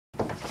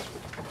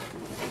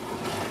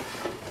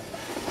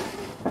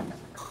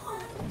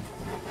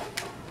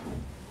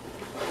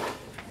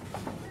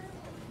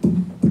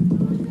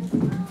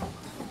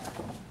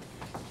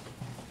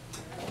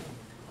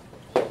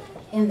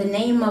In the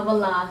name of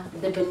Allah,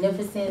 the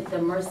Beneficent, the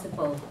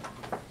Merciful,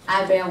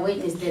 I bear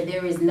witness that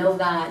there is no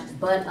God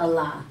but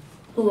Allah,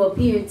 who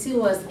appeared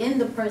to us in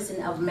the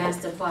person of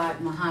Master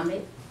Farrakhan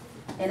Muhammad.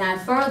 And I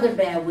further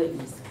bear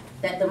witness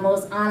that the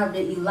most honorable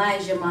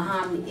Elijah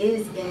Muhammad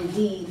is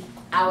indeed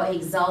our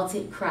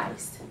exalted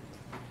Christ.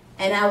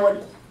 And I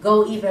would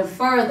go even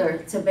further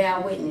to bear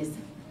witness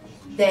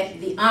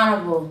that the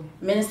Honorable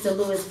Minister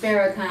Louis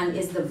Farrakhan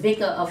is the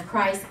vicar of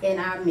Christ in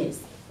our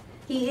midst.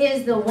 He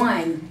is the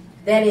one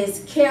that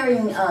is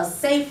carrying us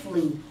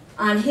safely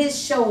on his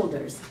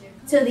shoulders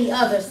to the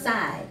other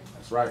side.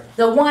 That's right.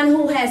 The one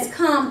who has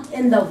come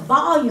in the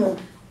volume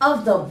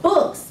of the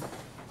books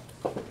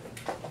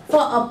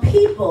for a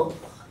people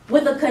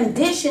with a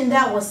condition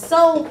that was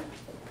so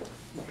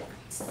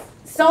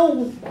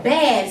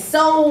bad,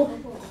 so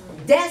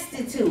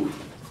destitute,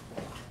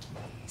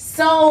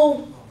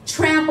 so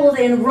trampled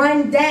and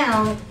run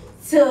down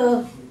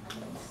to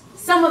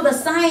some of the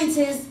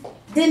scientists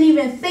didn't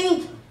even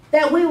think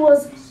that we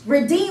was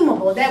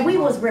redeemable, that we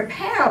was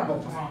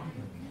repairable.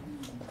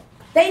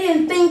 They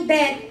didn't think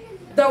that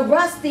the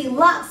rusty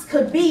locks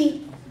could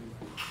be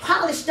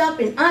polished up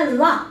and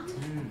unlocked.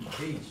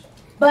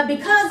 But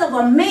because of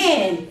a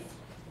man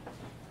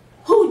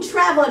who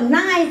traveled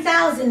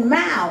 9,000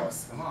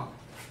 miles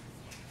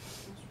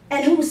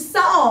and who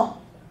saw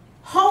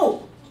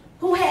hope,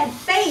 who had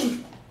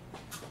faith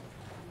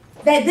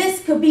that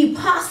this could be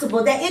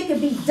possible, that it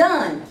could be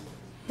done,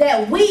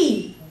 that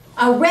we,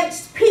 a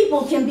wretched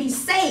people, can be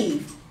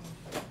saved.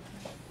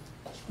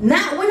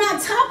 We're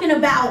not talking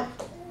about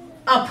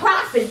a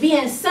prophet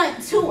being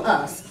sent to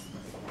us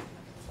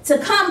to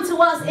come to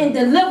us and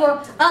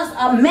deliver us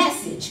a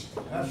message.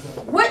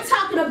 We're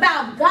talking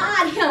about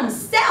God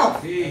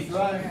himself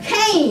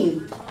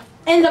came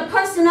in the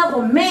person of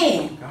a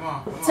man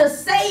to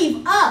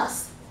save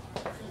us,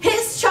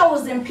 his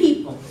chosen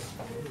people.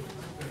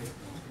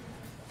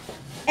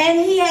 And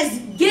he has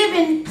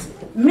given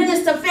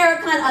Minister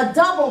Farrakhan a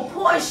double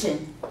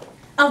portion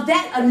of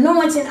that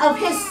anointing of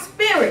his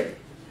spirit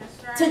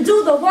to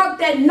do the work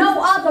that no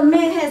other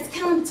man has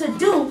come to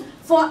do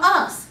for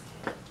us.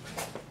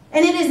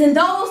 And it is in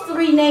those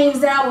three names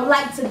that I would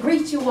like to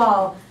greet you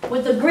all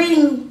with the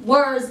greeting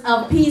words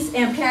of peace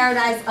and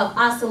paradise of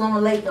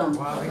Assalamu Alaikum.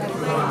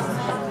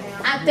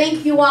 I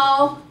thank you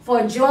all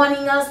for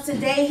joining us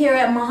today here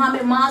at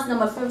Muhammad Mosque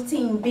number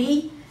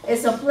 15B.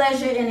 It's a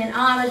pleasure and an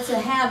honor to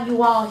have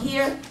you all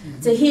here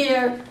to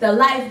hear the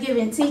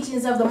life-giving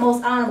teachings of the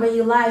most honorable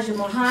Elijah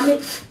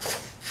Muhammad.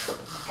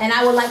 And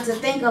I would like to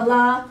thank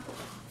Allah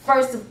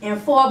first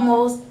and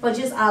foremost for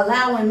just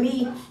allowing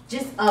me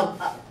just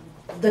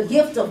the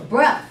gift of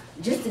breath,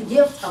 just the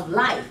gift of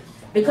life.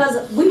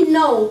 Because we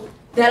know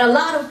that a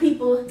lot of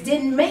people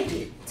didn't make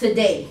it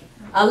today.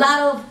 A lot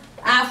of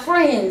our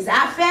friends,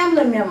 our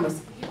family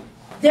members,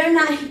 they're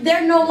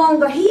no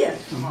longer here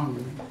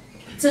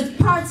to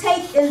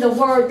partake in the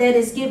word that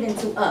is given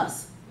to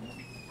us.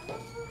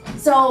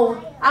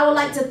 So I would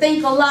like to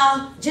thank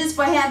Allah just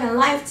for having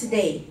life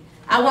today.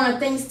 I want to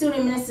thank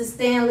Student Minister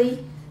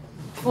Stanley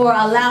for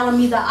allowing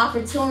me the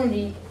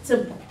opportunity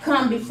to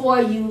come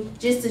before you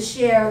just to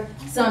share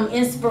some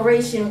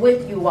inspiration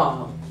with you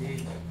all.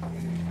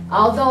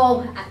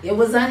 Although it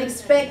was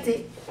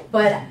unexpected,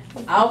 but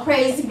all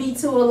praise be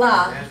to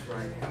Allah. That's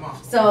right. Come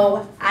on.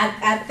 So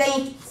I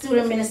thank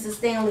Student Minister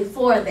Stanley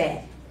for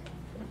that.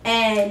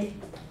 And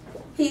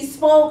he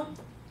spoke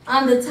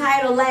on the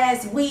title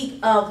last week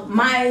of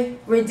My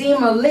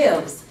Redeemer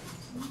Lives.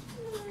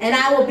 And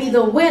I will be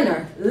the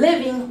winner,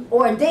 living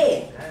or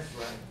dead. That's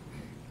right.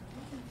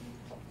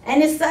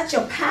 And it's such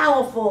a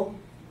powerful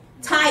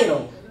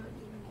title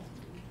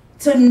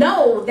to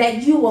know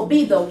that you will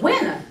be the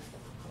winner,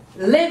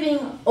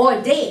 living or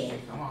dead.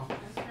 Come on.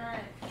 That's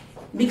right.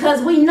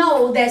 Because we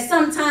know that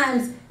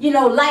sometimes, you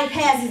know, life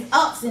has its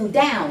ups and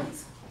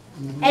downs.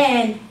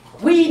 And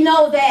we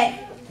know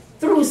that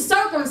through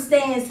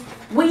circumstance,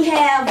 we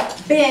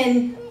have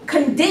been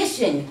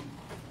conditioned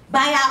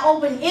by our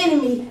open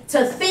enemy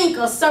to think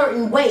a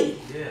certain way.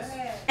 Yes.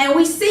 And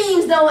we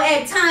seem though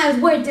at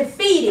times we're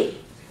defeated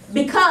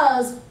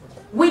because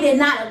we did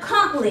not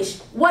accomplish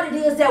what it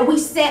is that we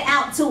set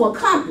out to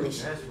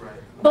accomplish. That's right.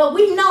 But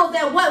we know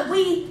that what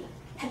we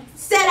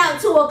set out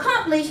to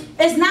accomplish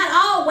is not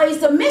always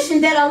the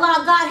mission that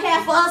Allah God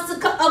had for us to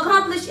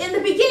accomplish in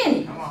the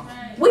beginning. Come on.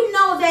 We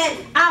know that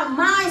our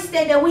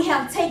mindset that we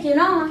have taken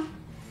on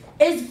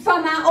is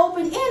from our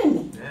open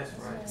enemy. That's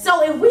right.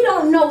 So if we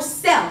don't know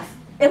self,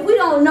 if we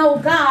don't know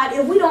God,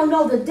 if we don't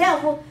know the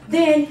devil,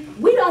 then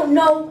we don't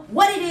know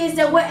what it is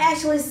that we're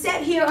actually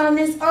set here on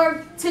this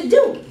earth to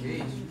do.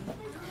 Jeez.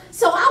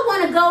 So I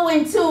want to go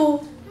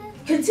into,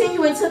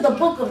 continue into the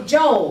book of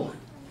Job.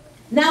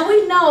 Now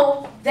we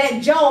know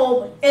that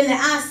Job, in the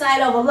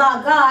eyesight of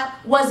Allah God,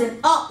 was an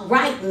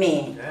upright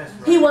man. That's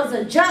right. He was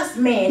a just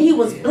man. He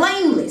was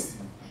blameless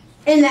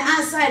in the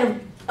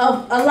eyesight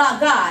of Allah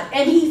God.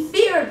 And he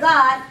feared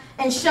God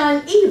and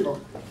shunned evil.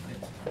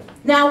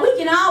 Now we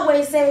can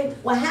always say,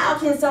 well, how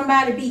can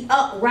somebody be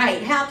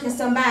upright? How can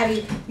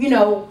somebody, you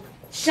know,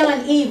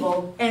 shun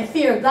evil and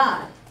fear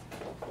God?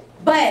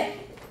 But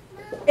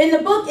in the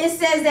book it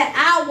says that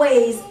our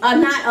ways are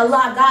not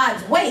Allah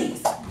God's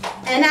ways,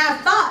 and our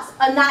thoughts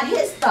are not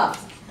his thoughts.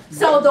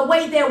 So the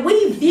way that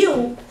we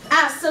view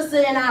our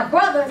sister and our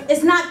brother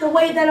is not the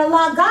way that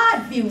Allah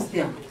God views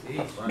them,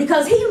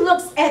 because he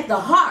looks at the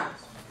heart.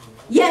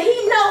 Yeah,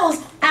 he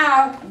knows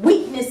our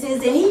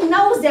weaknesses, and he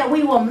knows that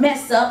we will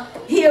mess up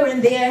here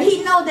and there.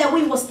 He knows that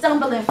we will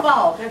stumble and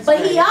fall.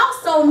 But he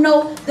also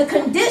knows the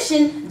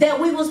condition that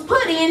we was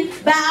put in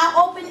by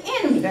our open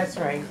enemy. That's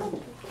right.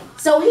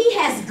 So he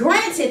has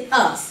granted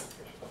us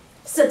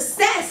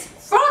success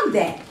from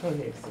that.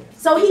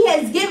 So he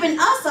has given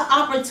us an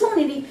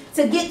opportunity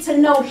to get to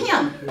know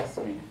him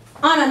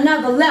on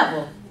another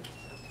level.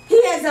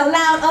 He has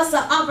allowed us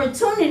an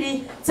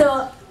opportunity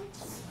to,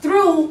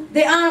 through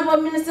the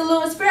Honorable Minister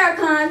Louis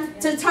Farrakhan,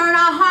 to turn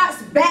our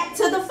hearts back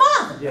to the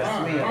Father. Yes,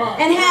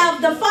 and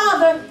have the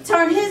Father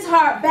turn his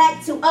heart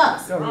back to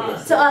us,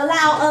 to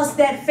allow us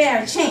that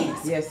fair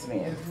chance. Yes,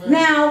 ma'am.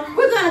 Now,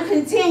 we're going to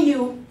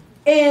continue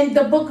in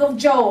the book of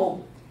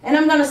Job, and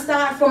I'm going to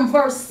start from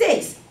verse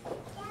 6.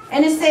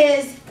 And it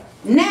says,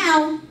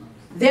 now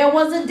there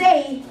was a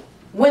day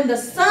when the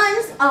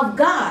sons of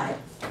God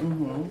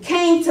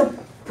came to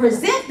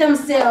present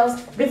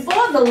themselves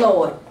before the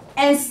Lord,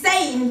 and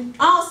Satan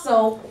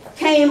also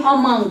came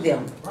among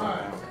them.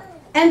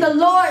 And the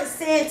Lord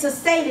said to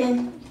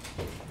Satan,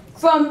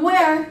 from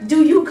where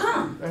do you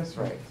come? That's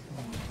right.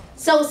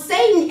 So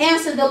Satan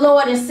answered the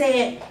Lord and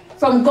said,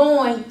 from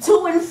going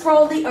to and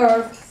fro the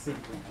earth,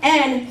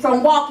 and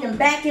from walking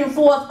back and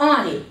forth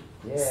on it,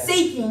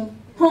 seeking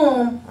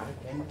whom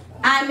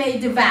I may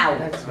devour.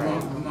 That's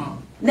right.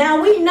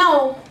 Now we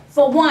know,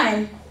 for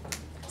one,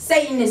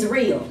 Satan is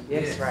real.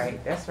 That's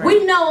right. That's right.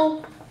 We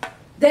know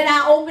that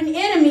our open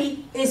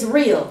enemy is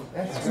real.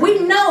 That's right. We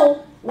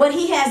know what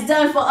he has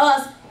done for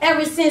us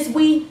ever since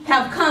we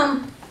have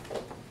come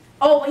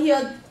over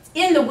here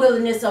in the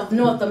wilderness of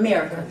North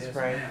America. That's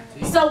right.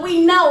 So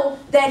we know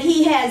that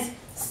he has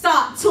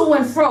sought to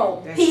and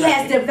fro. That's he right.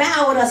 has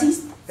devoured us.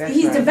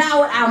 He's right.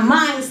 devoured our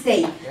mind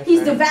state. That's He's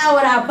right.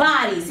 devoured our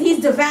bodies. He's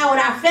devoured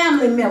our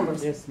family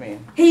members. Yes, ma'am.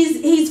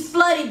 He's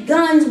flooded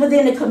guns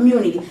within the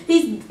community.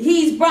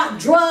 He's brought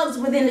drugs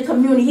within the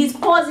community. He's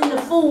poisoned the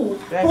food,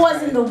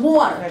 poisoned the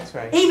water. That's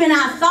right. Even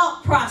our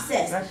thought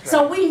process. That's right.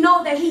 So we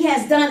know that he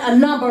has done a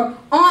number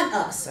on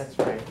us. That's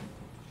right.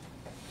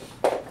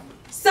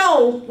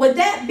 So with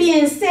that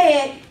being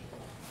said,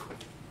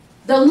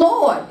 the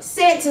Lord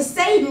said to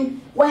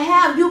Satan, well,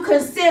 have you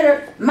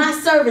considered my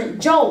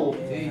servant Job?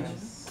 Yes.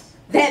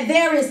 That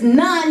there is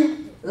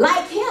none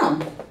like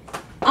him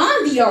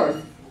on the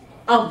earth,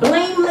 a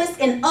blameless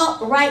and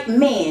upright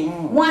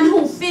man, one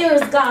who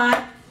fears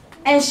God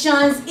and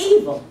shuns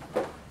evil.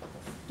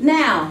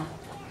 Now,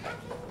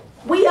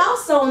 we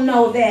also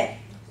know that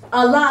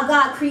Allah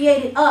God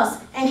created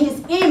us in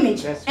his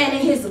image and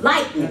in his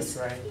likeness.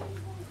 That's right.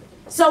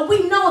 So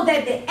we know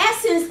that the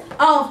essence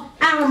of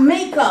our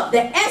makeup,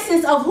 the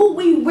essence of who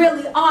we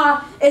really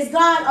are, is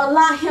God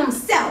Allah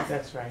himself.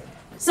 That's right.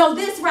 So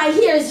this right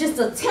here is just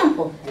a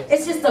temple.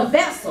 It's just a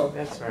vessel.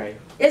 That's right.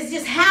 It's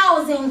just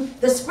housing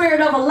the Spirit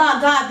of Allah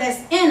God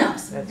that's in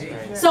us. That's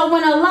right. So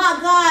when Allah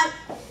God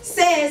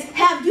says,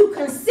 have you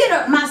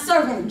considered my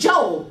servant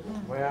Job?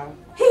 Well,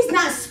 He's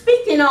not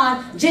speaking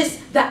on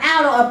just the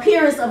outer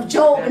appearance of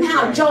Job and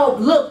how Job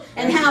looked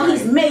and how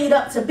he's made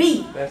up to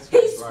be.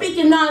 He's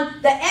speaking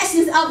on the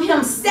essence of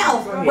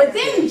himself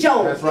within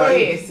Job. that's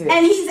right.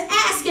 And he's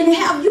asking,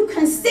 have you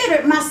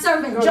considered my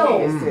servant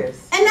Job?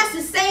 And that's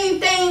the same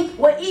thing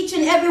with each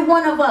and every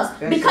one of us.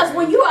 Because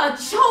when you are a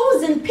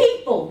chosen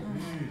people,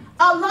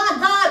 Allah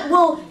God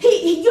will,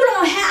 you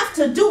don't have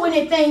to do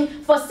anything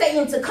for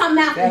Satan to come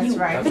after you.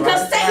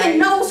 Because Satan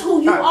knows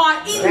who you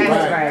are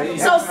anyway.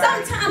 So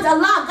sometimes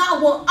Allah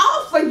God will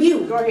offer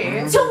you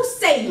to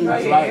Satan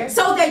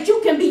so that you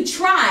can be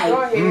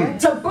tried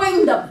to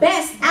bring the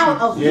best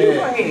out of you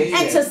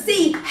and to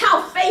see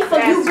how faithful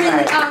you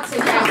really are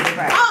to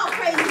him. All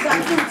praises are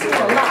due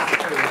to Allah.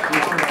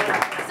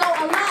 So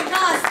Allah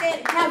God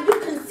said, have you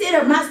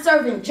considered my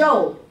servant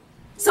Job?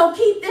 So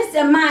keep this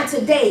in mind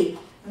today.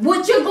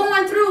 What you're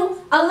going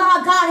through,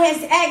 Allah God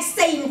has asked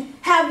Satan,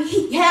 have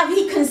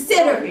he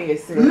considered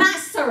my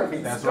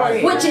servants,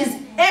 which is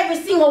every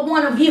single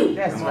one of you.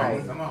 That's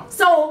right.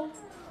 So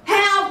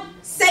have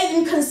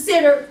Satan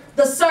considered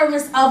the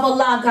servants of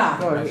Allah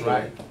God. That's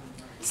right.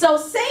 So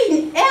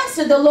Satan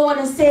answered the Lord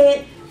and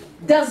said,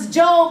 does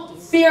Job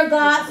fear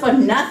God for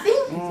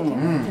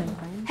nothing?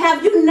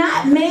 Have you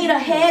not made a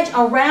hedge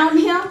around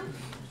him,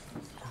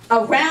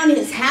 around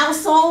his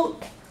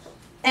household,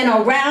 and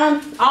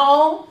around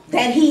all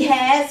that he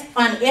has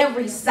on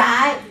every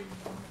side?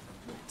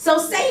 So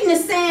Satan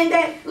is saying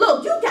that,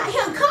 look, you got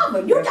him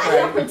covered. You got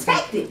him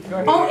protected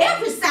on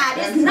every side.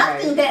 There's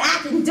nothing that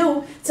I can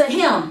do to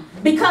him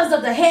because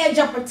of the hedge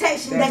of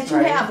protection that you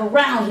have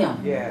around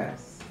him.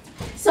 Yes.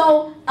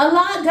 So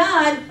Allah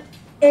God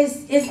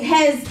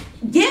has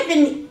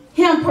given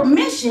him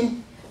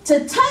permission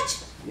to touch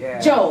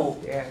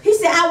Job. He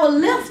said, I will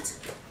lift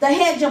the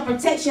hedge of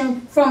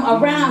protection from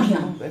around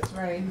him. That's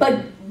right.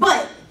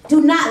 But do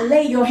not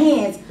lay your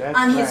hands on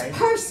right. his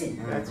person.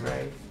 That's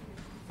right.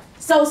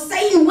 So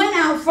Satan went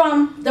out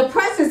from the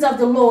presence of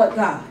the Lord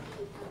God.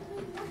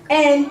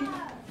 And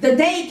the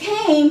day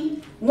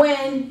came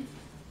when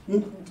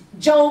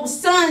Job's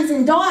sons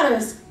and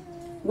daughters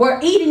were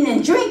eating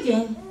and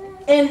drinking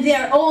in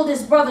their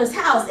oldest brother's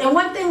house. And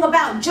one thing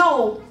about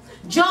Job,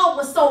 Job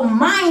was so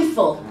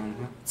mindful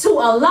to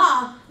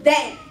Allah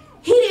that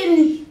he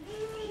didn't,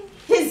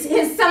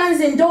 his sons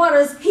and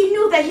daughters, he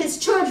knew that his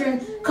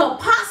children could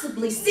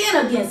possibly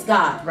sin against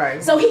God.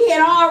 Right. So he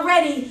had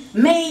already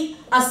made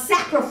a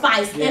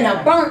sacrifice and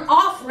a burnt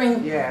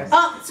offering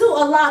up to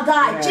Allah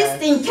God,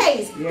 just in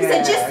case. He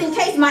said, just in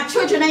case my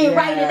children ain't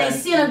right and they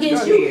sin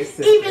against you,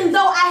 even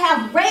though I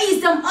have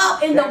raised them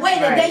up in the way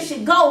that they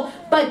should go,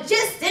 but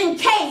just in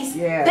case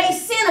they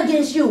sin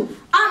against you,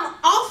 I'm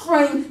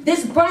offering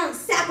this burnt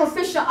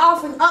sacrificial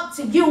offering up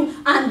to you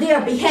on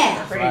their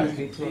behalf.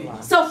 Right.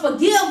 So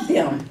forgive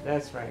them.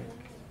 That's right.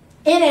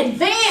 In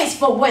advance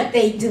for what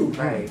they do.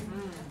 Right.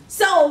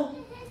 So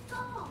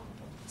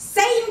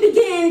Satan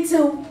began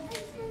to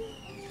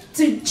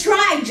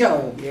try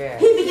Job. Yeah.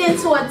 He began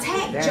to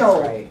attack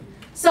Job. Right.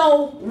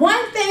 So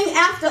one thing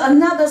after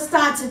another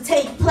started to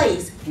take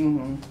place.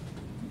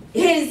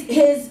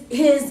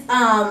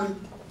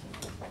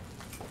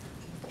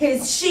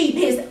 His sheep,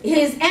 his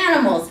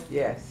animals,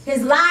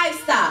 his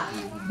livestock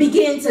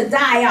begin to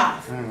die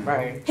off.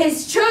 Right.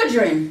 His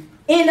children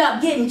end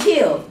up getting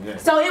killed.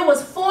 So it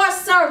was 4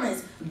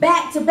 servants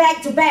back to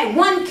back to back.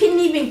 One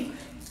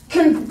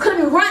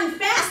couldn't run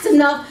fast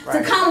enough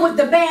to come with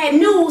the bad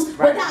news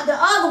without the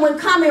other one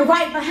coming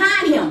right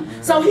behind him.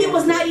 So he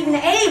was not even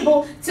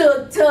able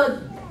to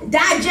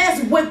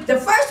digest what the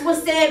first one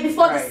said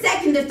before the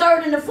second, the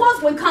third, and the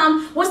fourth one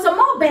come with some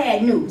more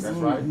bad news. That's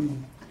right.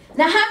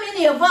 Now, how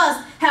many of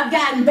us have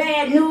gotten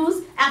bad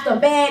news after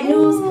bad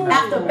news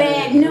after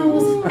bad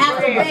news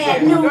after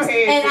bad news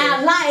in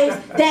our lives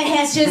that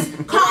has just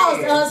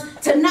caused us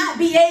to not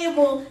be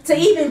able to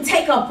even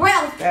take a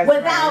breath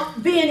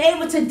without being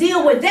able to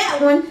deal with that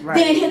one?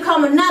 Then here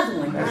come another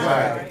one.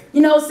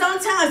 You know,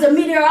 sometimes the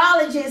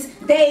meteorologists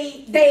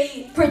they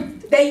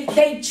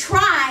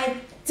try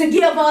to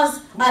give us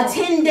a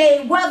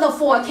 10-day weather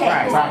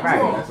forecast.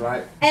 That's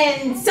right.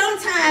 And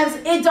sometimes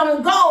it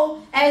don't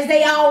go as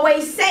they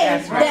always say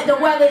that the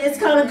weather is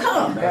going to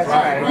come.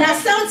 Now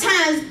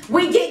sometimes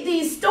we get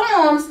these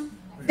storms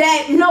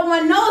that no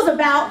one knows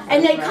about,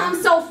 and they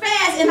come so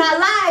fast in our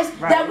lives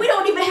that we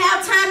don't even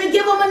have time to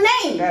give them a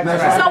name.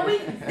 So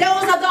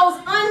those are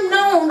those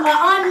unknown or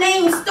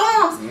unnamed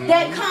storms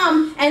that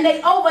come and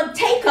they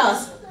overtake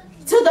us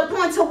to the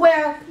point to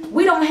where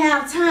we don't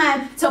have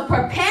time to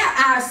prepare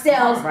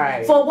ourselves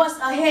for what's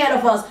ahead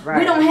of us.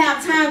 We don't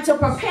have time to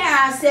prepare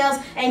ourselves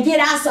and get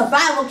our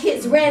survival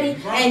kits ready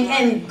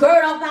and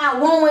gird up our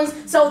loins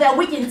so that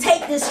we can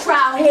take this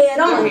trial head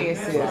on. Go ahead,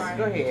 sis.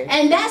 Go ahead.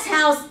 And that's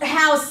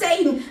how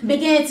Satan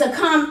began to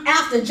come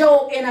after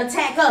Job and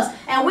attack us.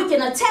 And we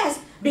can attest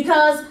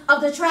because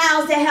of the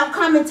trials that have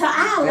come into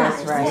our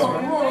lives.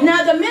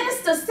 Now the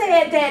minister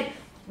said that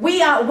we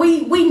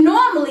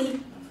normally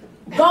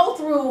go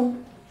through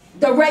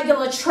the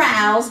regular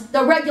trials,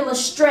 the regular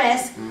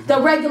stress, the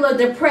regular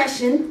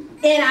depression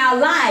in our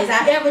lives,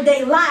 our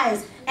everyday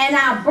lives, and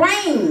our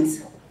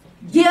brains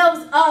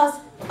gives us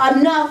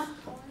enough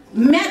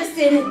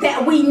medicine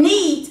that we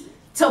need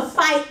to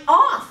fight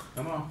off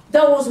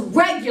those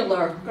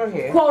regular,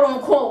 quote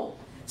unquote,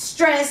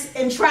 stress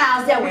and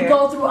trials that we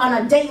go through on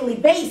a daily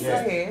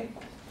basis.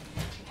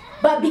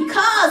 But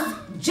because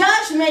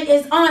judgment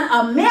is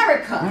on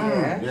America,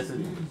 Yes, it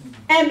is.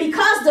 and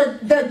because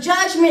the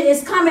judgment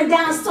is coming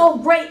down so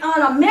great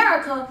on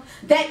America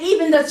that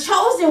even the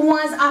chosen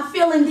ones are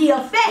feeling the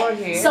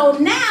effect. So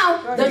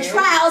now the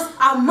trials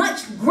are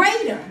much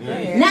greater.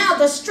 Now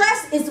the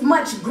stress is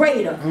much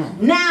greater.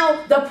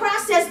 Now the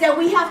process that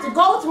we have to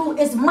go through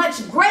is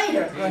much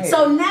greater.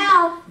 So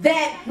now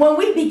that when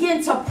we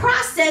begin to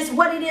process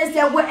what it is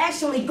that we're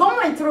actually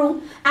going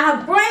through,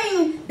 our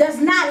brain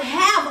does not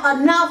have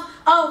enough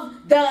of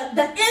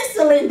the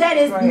insulin that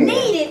is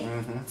needed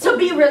to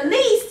be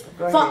released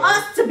for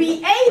us to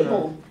be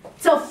able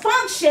to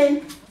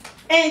function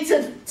and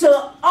to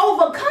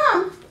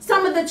overcome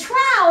some of the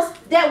trials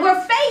that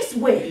we're faced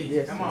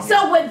with.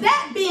 So with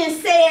that being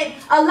said,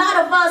 a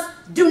lot of us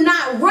do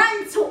not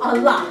run to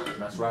Allah.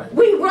 That's right.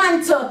 We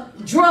run to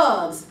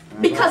drugs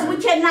because we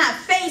cannot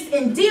face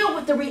and deal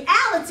with the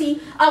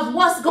reality of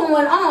what's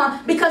going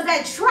on because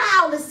that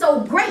trial is so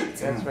great.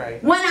 That's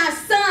right. When our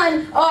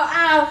son or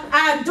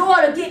our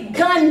daughter get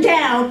gunned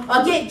down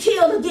or get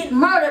killed or get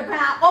murdered by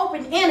our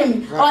open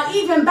enemy or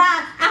even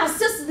by our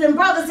sisters and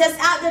brothers that's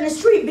out in the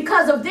street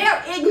because of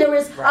their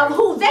ignorance of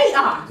who they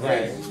are.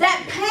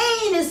 That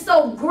pain is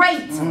so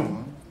great.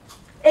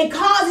 It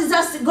causes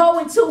us to go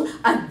into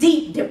a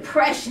deep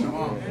depression.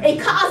 It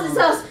causes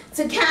us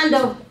to kind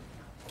of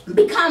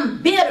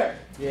become bitter.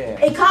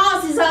 It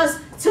causes us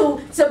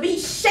to be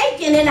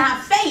shaken in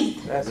our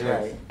faith. That's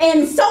right.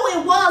 And so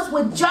it was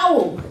with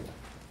Job.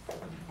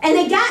 And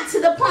it got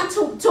to the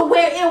point to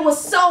where it was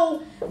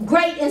so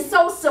great and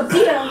so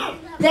severe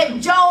that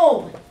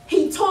Job,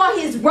 he tore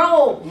his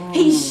robe,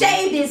 he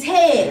shaved his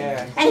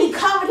head, and he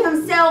covered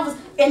himself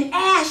in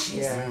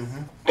ashes.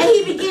 And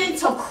he began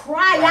to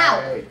cry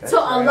out to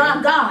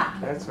Allah God.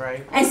 That's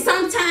right. And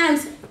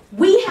sometimes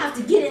we have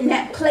to get in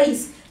that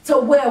place to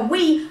where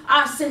we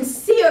are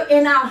sincere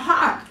in our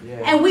heart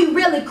and we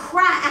really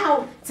cry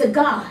out to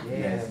God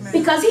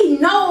because he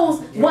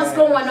knows what's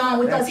going on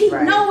with us. He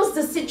knows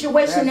the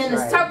situation and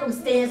the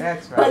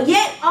circumstance, but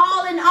yet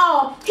all in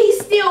all, he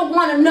still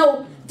want to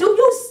know, do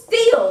you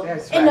still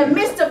in the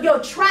midst of your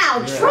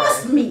trial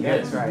trust me?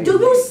 Do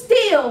you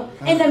still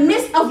in the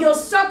midst of your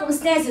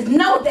circumstances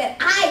know that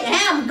I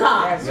am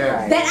God,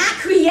 that I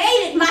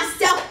created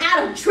myself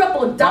out of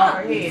triple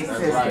darkness,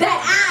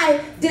 that I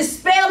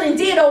dispelled and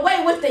did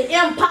away with the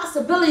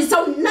impossibility,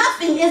 so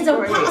nothing is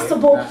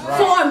impossible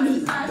for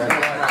me.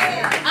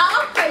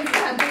 All praises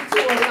have been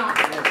to Allah.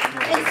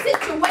 In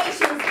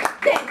situations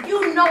that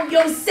you know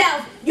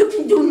yourself you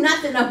can do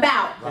nothing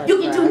about. You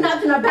can do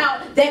nothing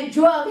about that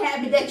drug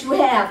habit that you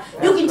have.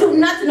 You can do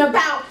nothing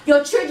about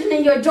your children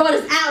and your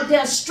daughters out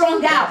there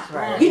strung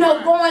out, you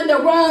know, going the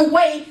wrong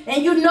way,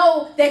 and you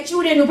know that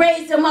you didn't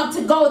raise them up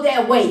to go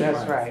that way.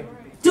 That's right.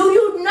 Do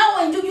you know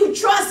and do you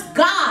trust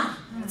God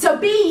to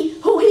be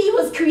who he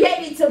was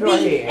created to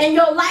be in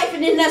your life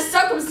and in that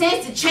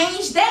circumstance, to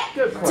change that,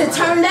 to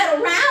turn that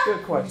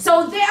around?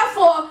 So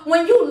therefore,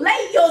 when you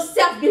lay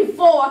yourself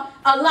before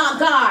Allah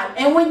God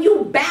and when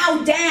you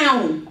bow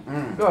down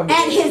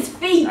at his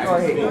feet,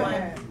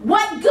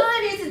 what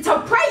good is it to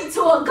pray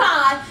to a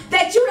God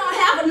that you don't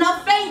have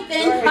enough faith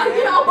in, or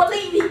you don't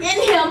believe in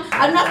him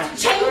enough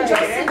to change your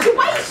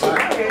situation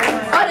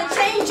or to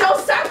change your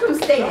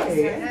circumstance?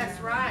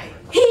 That's right.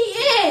 He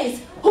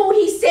is who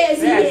he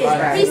says he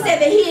is. He said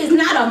that he is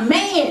not a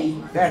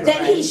man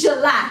that he should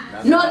lie,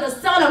 nor the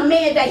son of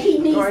man that he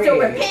needs to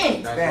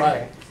repent.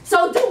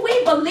 So do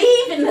we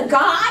believe in the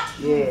God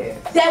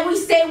that we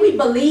say we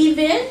believe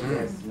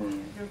in?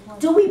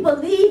 Do we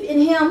believe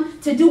in him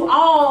to do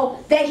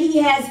all that he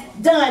has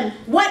done?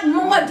 What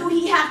more do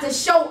he have to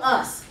show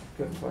us?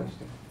 Good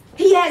question.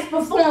 He has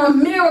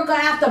performed miracle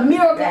after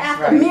miracle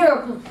after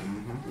miracle.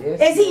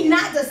 Is he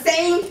not the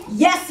same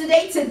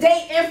yesterday,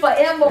 today, and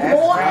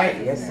forevermore?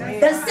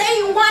 The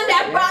same one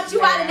that brought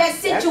you out of that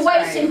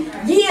situation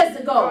years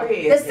ago.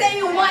 The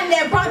same one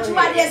that brought you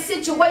out of that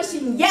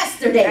situation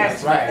yesterday.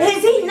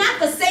 Is he not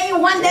the same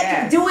one that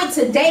can do it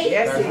today?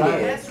 Yes, he is.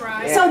 That's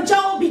right. So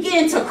Job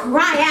began to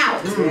cry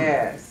out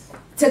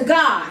to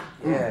God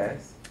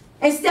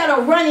instead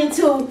of running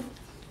to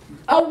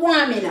a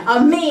woman,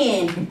 a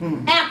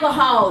man,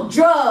 alcohol,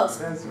 drugs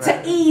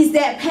to ease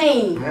that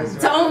pain,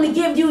 to only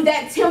give you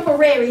that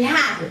temporary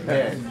high.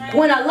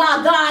 When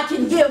Allah God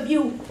can give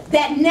you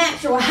that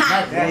natural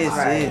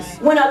high.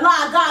 When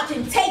Allah God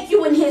can take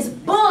you in his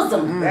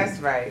bosom.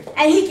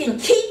 And he can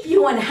keep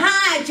you and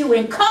hide you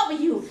and cover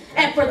you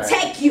and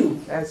protect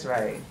you.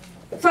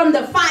 From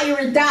the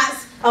fiery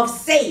darts of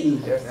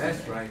Satan.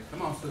 That's right.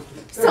 Come on,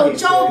 sister. So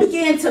Job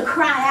began to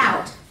cry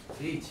out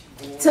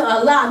to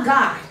Allah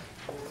God.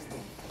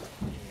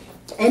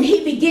 And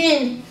he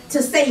began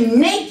to say,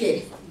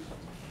 naked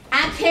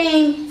I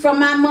came from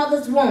my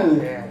mother's womb,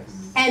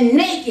 and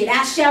naked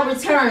I shall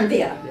return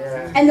there.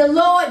 And the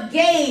Lord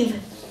gave,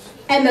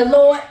 and the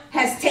Lord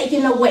has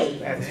taken away.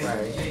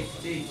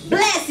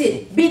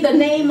 Blessed be the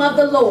name of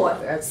the Lord.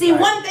 See,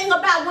 one thing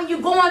about when you're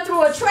going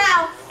through a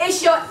trial,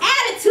 it's your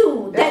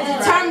attitude that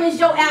determines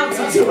your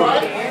altitude.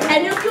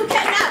 And if you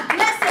cannot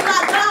bless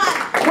Allah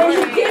God when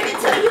he give it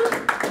to you,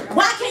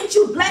 why can't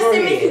you bless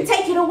him if he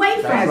take it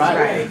away from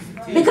you?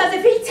 Because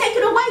if he take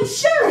it away,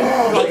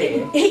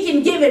 surely he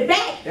can give it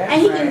back,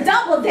 and he can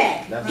double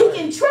that. He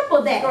can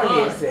triple that.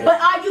 But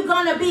are you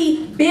going to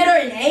be bitter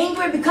and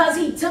angry because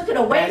he took it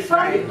away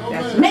from you?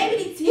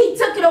 Maybe he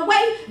took it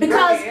away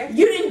because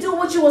you didn't do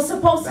what you were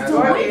supposed to do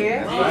with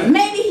it.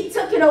 Maybe he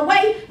took it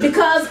away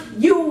because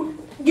you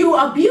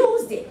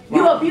abused it.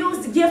 You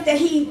abused the gift that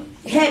he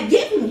had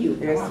given you.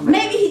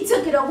 Maybe he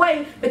took it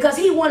away because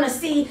he want to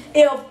see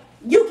if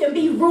you can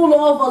be ruler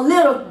over a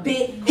little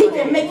bit, he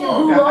can make you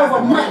ruler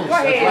over much.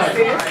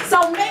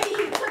 So maybe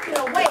he took it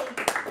away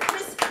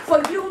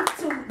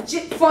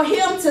just for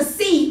him to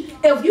see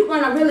if you're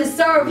going to really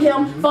serve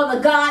him for the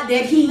God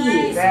that he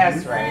is.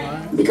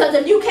 Because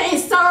if you can't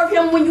serve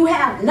him when you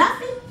have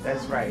nothing,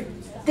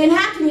 then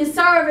how can you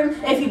serve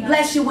him if he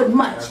bless you with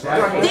much?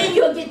 Then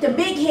you'll get the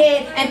big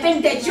head and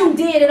think that you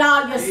did it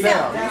all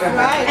yourself.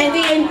 And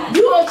then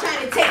you'll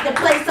try to take the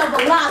place of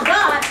Allah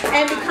God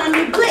and become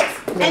your bliss.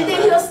 And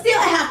then he'll still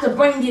have to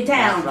bring you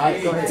down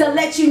to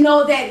let you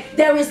know that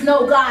there is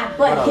no God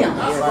but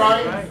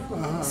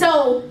him.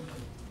 So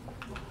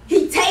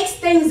he takes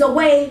things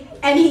away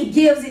and he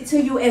gives it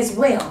to you as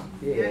well.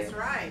 That's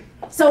right.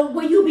 So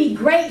will you be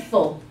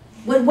grateful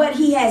with what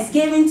he has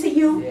given to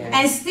you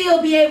and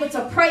still be able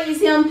to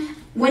praise him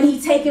when he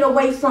take it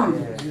away from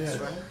you?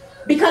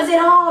 Because it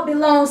all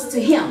belongs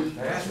to him.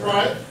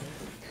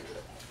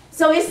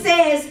 So it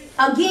says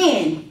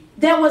again,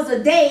 there was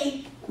a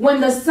day when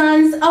the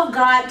sons of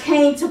God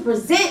came to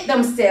present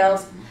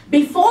themselves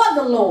before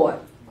the Lord,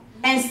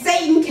 and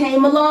Satan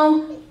came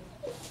along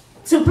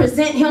to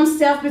present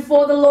himself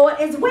before the Lord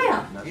as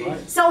well.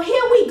 Right. So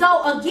here we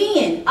go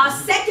again, a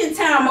second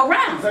time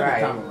around.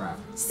 Right.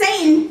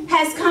 Satan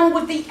has come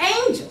with the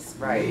angels,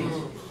 right,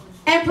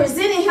 and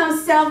presented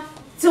himself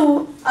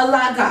to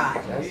Allah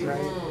God. That's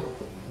right.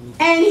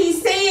 And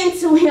he's saying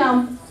to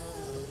him,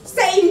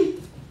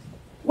 Satan,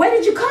 where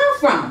did you come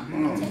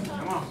from?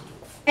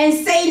 And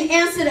Satan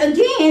answered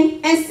again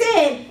and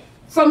said,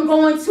 from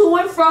going to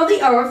and fro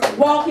the earth,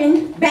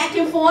 walking back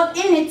and forth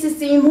in it to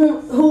see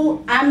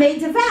who I may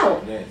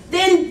devour. Yes.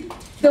 Then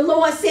the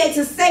Lord said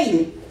to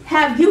Satan,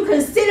 have you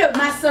considered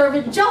my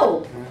servant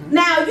Job?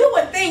 Now you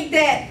would think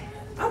that,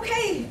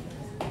 okay,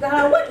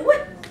 God, what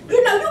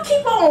you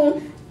keep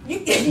on, you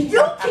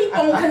keep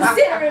on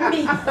considering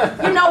me.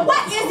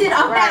 What is it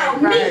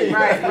about me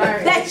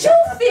that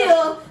you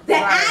feel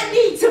that I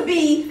need to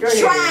be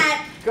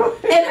tried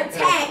and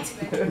attacked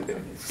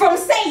from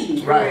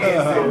Satan?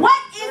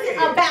 What is it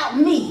about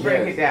me?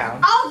 Break it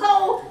down.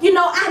 Although,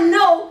 I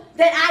know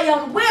that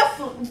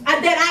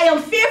I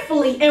am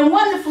fearfully and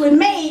wonderfully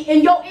made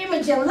in your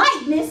image and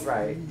likeness.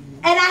 Right. And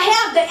I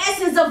have the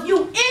essence of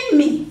you in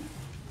me.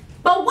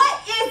 But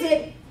what is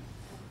it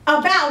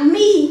about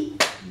me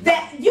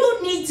that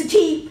you need to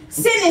keep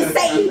sending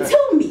Satan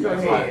to me? Go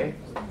ahead.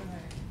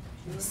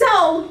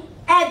 So,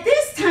 at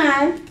this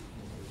time,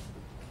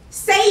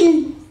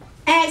 Satan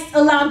asked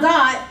Allah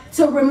God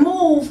to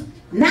remove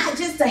not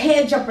just a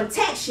hedge of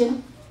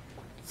protection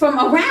from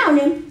around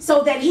him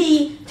so that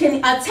he can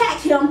attack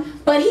him,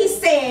 but he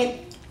said,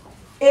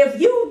 if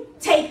you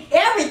take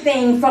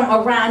everything from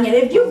around him,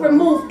 if you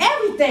remove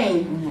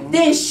everything,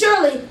 then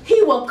surely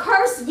he will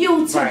curse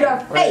you to your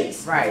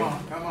face. Right.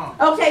 Come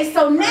on. Okay,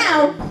 so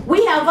now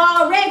we have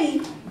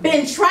already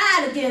been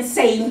tried against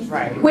Satan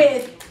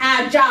with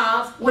our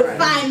jobs, with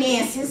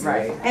finances.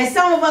 Right. And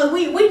some of us,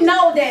 we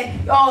know that,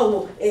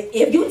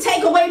 if you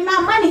take away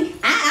my money,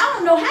 I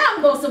don't know how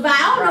I'm going to survive.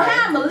 I don't know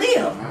how I'm going to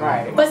live.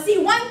 Right. But see,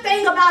 one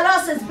thing about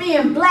us as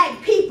being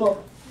black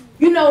people,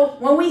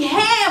 when we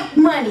have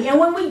money and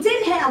when we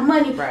didn't have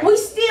money, we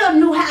still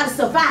knew how to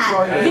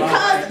survive.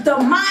 Because the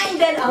mind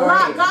that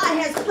Allah God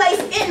has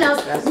placed in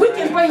us, we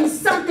can bring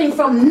something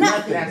from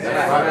nothing.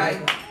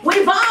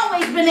 We've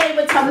always been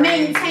able to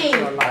maintain.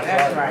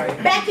 That's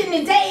right. Back in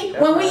the day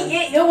when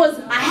it was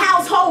a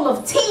household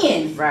of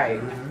 10. Right.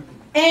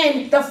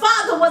 And the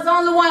father was the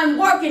only one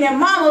working, and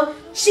mama,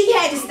 she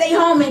had to stay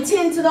home and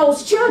tend to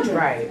those children.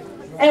 Right.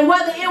 And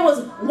whether it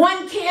was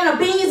one can of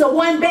beans or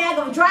one bag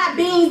of dry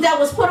beans that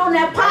was put on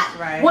that pot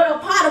with a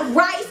pot of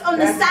rice on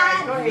the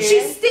side, she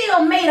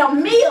still made a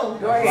meal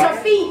to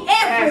feed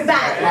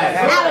everybody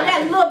out of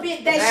that little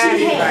bit that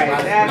she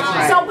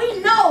had. So we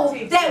know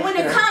that when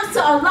it comes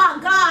to Allah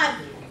God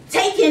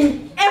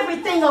taking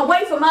everything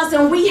away from us,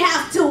 and we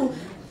have to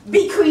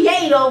be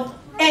creative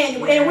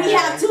and we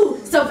have to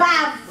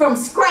survive from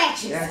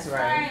scratches. That's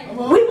right.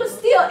 We were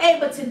still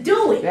able to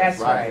do it. That's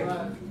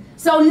right.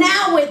 So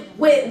now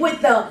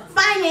with the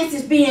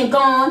finances being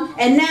gone,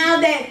 and now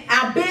that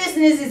our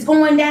business is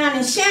going down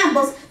in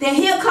shambles, then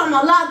here come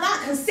Allah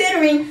God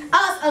considering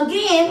us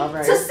again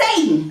to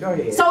Satan. Go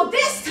ahead. So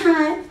this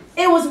time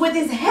it was with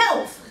his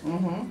health.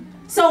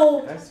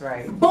 So that's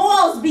right.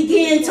 Boils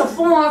began to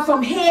form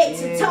from head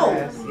to toe.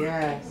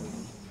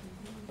 Yes.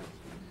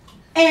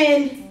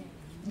 And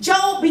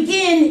Job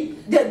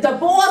began, the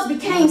boils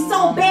became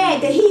so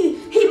bad that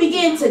he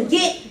began to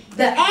get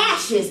the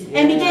ashes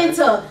and began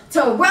to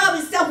rub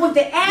himself with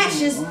the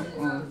ashes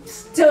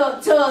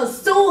to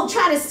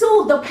try to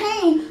soothe the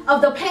pain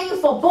of the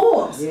painful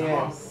boils.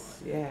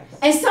 Yes, yes.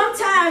 And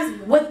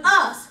sometimes with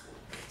us,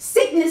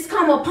 sickness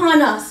come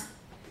upon us.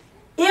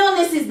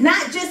 Illness is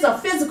not just a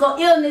physical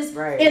illness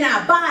in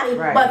our body,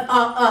 but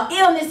an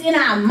illness in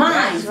our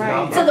mind.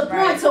 To the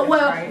point to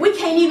where we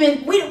can't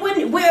even,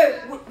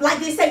 we're like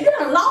they say, you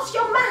done lost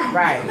your mind.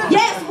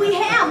 Yes, we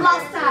have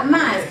lost our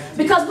minds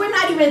because we're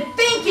not even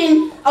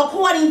thinking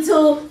according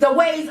to the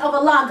ways of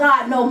Allah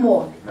God no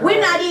more.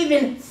 We're not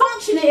even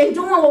functioning and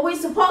doing what we're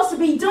supposed to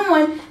be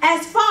doing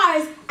as far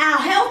as our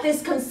health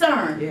is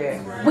concerned.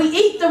 We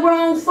eat the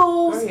wrong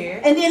foods,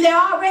 and then they're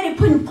already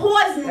putting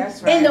poison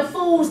in the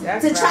foods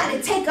to try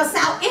to take us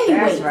out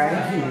anyway.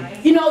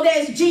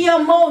 There's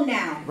GMO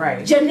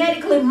now,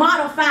 genetically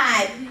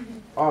modified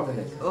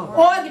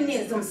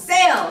organisms,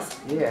 cells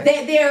that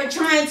they're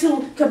trying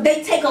to,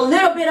 they take a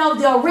little bit of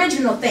the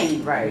original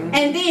thing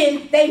and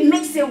then they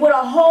mix it with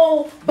a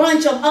whole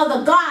bunch of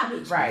other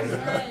garbage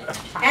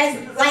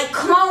as like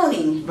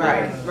cloning.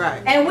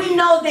 And we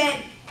know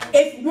that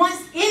if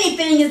once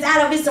anything is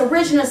out of its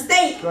original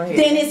state,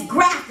 then it's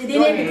grafted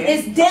and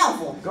it's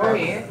devil.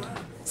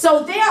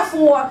 So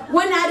therefore,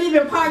 we're not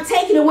even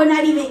partaking and we're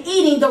not even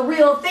eating the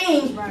real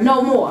thing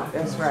no more.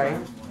 That's right.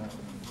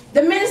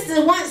 The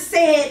minister once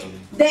said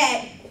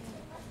that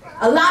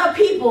a lot of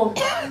people,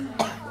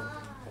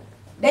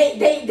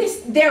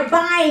 they're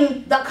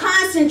buying the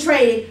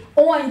concentrated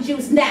orange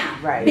juice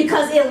now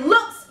because it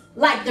looks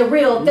like the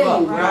real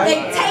thing. Right.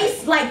 It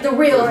tastes like the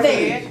real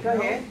thing. Go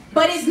ahead.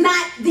 But it's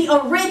not the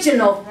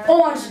original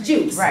orange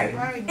juice. Right.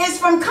 It's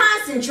from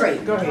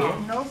concentrate. Go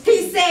ahead.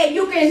 He said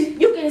you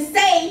can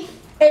say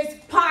it's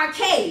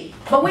parquet,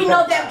 but we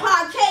know that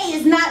parquet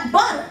is not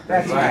butter.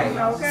 That's right.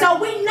 So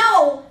we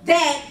know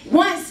that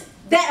once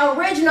that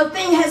original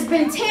thing has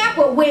been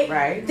tampered with,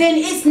 Right. then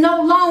it's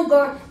no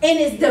longer in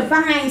its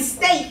divine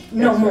state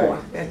no more.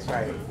 Right. That's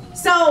right.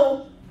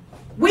 So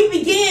we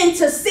begin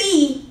to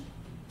see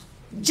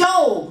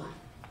Job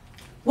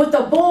with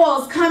the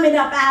boils coming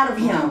up out of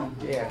him.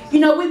 Yes. You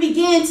know, we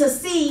begin to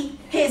see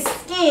his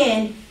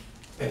skin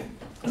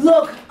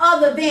look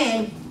other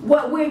than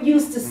what we're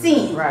used to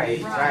seeing.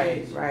 Right.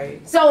 Right.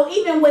 Right. So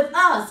even with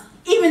us,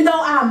 even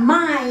though our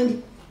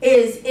mind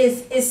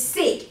is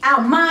sick, our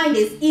mind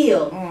is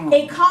ill,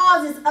 it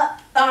causes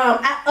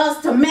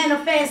us to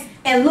manifest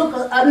and look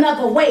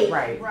another way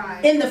Right.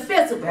 Right. in the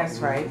physical. That's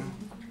right.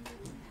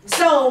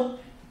 So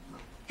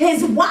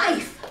his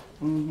wife,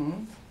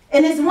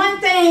 and it's one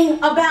thing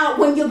about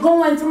when you're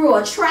going through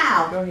a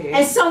trial Go ahead.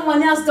 and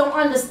someone else don't Go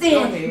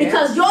understand, ahead.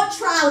 because your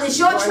trial is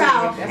your Go ahead.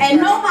 trial, That's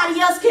and right. nobody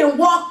else can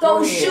walk Go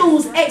those ahead.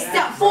 shoes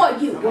except for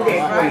you. Go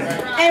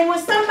ahead. And when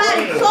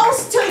somebody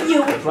close to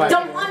you right.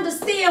 don't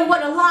understand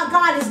what Allah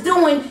God is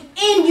doing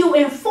in you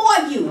and for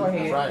Go you,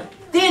 ahead. Right.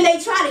 then they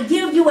try to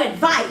give you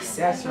advice.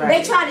 That's right.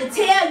 They try to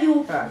tell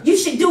you you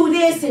should do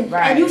this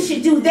and you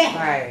should do that.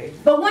 Right.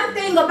 But one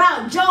thing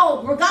about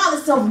Job,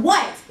 regardless of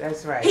what,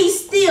 That's right. he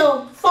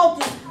still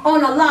focused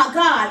on Allah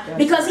God, That's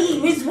because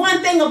right. it's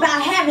one thing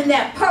about having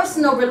that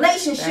personal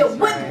relationship That's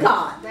with right.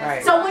 God.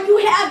 Right. So when you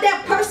have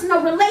that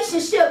personal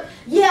relationship,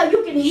 yeah,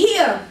 you can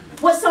hear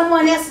what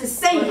someone else is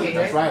saying.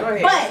 That's right. Go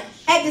ahead. But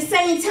at the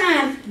same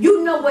time,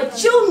 you know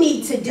what you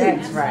need to do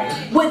That's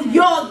right. with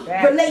your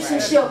That's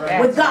relationship right.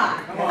 with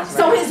That's God. right.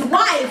 So his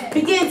wife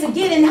began to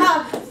get in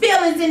her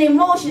feelings and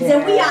emotions,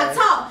 and we are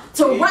taught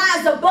to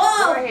rise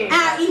above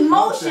our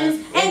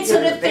emotions into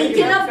the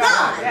thinking of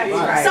God. That's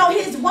right. So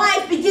his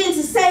wife began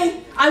to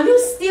say, are you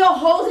still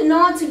holding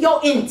on to your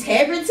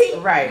integrity?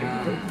 Right.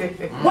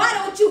 Why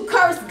don't you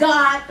curse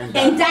God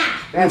and die?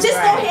 That's Just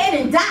right. go ahead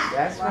and die.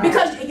 That's right.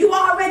 Because you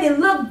already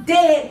look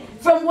dead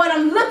from what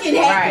I'm looking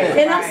at, Right,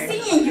 and right. I'm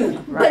seeing you.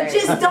 Right. But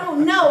just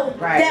don't know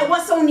Right. that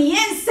what's on the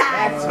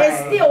inside That's is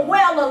right. still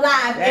well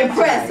alive and That's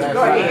present. right.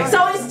 Go ahead.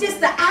 So it's just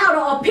the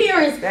outer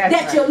appearance That's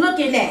that right. you're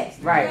looking at.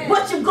 Right.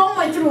 What you're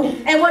going through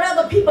and what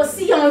other people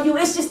see on you,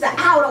 it's just the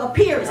outer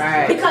appearance.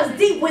 Right. Because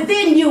deep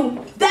within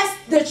you, that's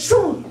the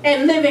truth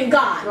and living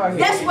God. Go ahead.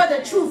 That's where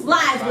the truth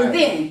lies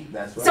within.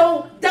 That's right.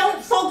 So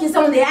don't focus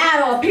on the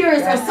outer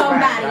appearance That's of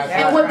somebody right. and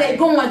That's what right. they're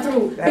going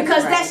through. That's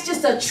Because right. that's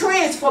just a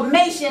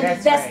transformation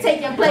That's that's right.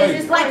 taking place.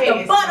 It's like the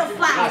Right.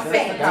 butterfly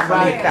effect That's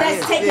right.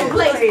 that's taking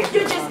place.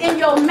 You're just in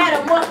your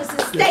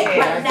metamorphosis state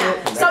right now.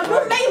 So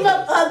you may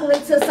look ugly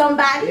to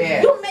somebody.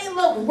 Yeah. You may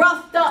look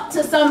roughed up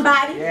to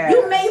somebody. Yeah.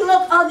 You may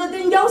look other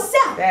than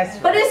yourself. That's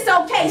But right. it's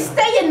okay.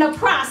 Stay in the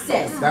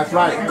process. That's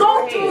right.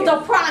 Go through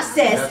the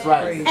process That's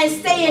right. and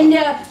stay in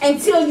there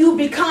until you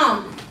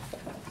become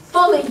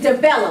fully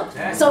developed,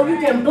 so you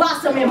can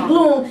blossom and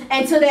bloom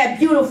into that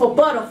beautiful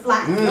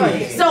butterfly.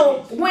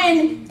 So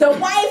when the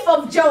wife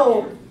of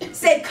Job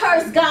said,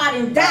 curse God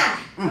and die,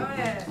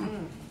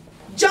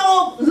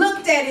 Job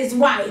looked at his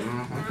wife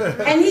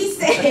and he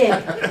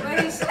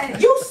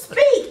said, you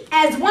speak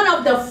as one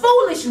of the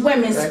foolish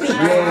women speak.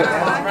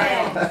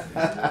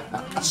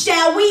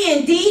 Shall we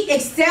indeed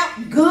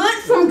accept good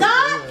from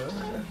God?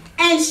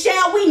 And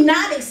shall we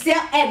not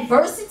accept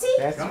adversity?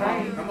 That's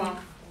right.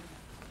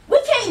 We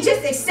can't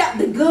just accept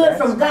the good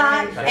from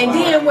God, and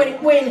then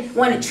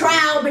when a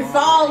trial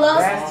befall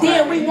us,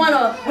 then we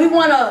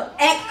wanna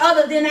act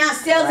other than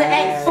ourselves and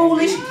act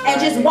foolish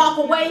and just walk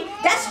away.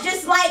 That's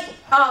just like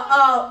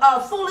a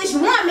foolish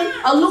woman,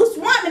 a loose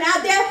woman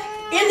out there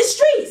in the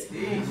streets.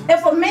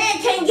 If a man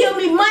can't give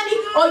me money,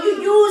 or you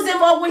use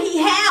him, or when he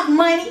have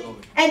money,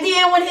 and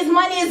then when his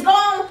money is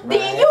gone,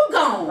 then you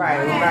gone.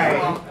 Right.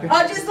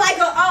 Or just like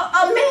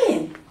a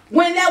man.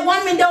 When that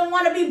woman don't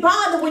want to be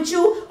bothered with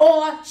you,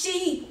 or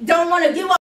she don't want to give up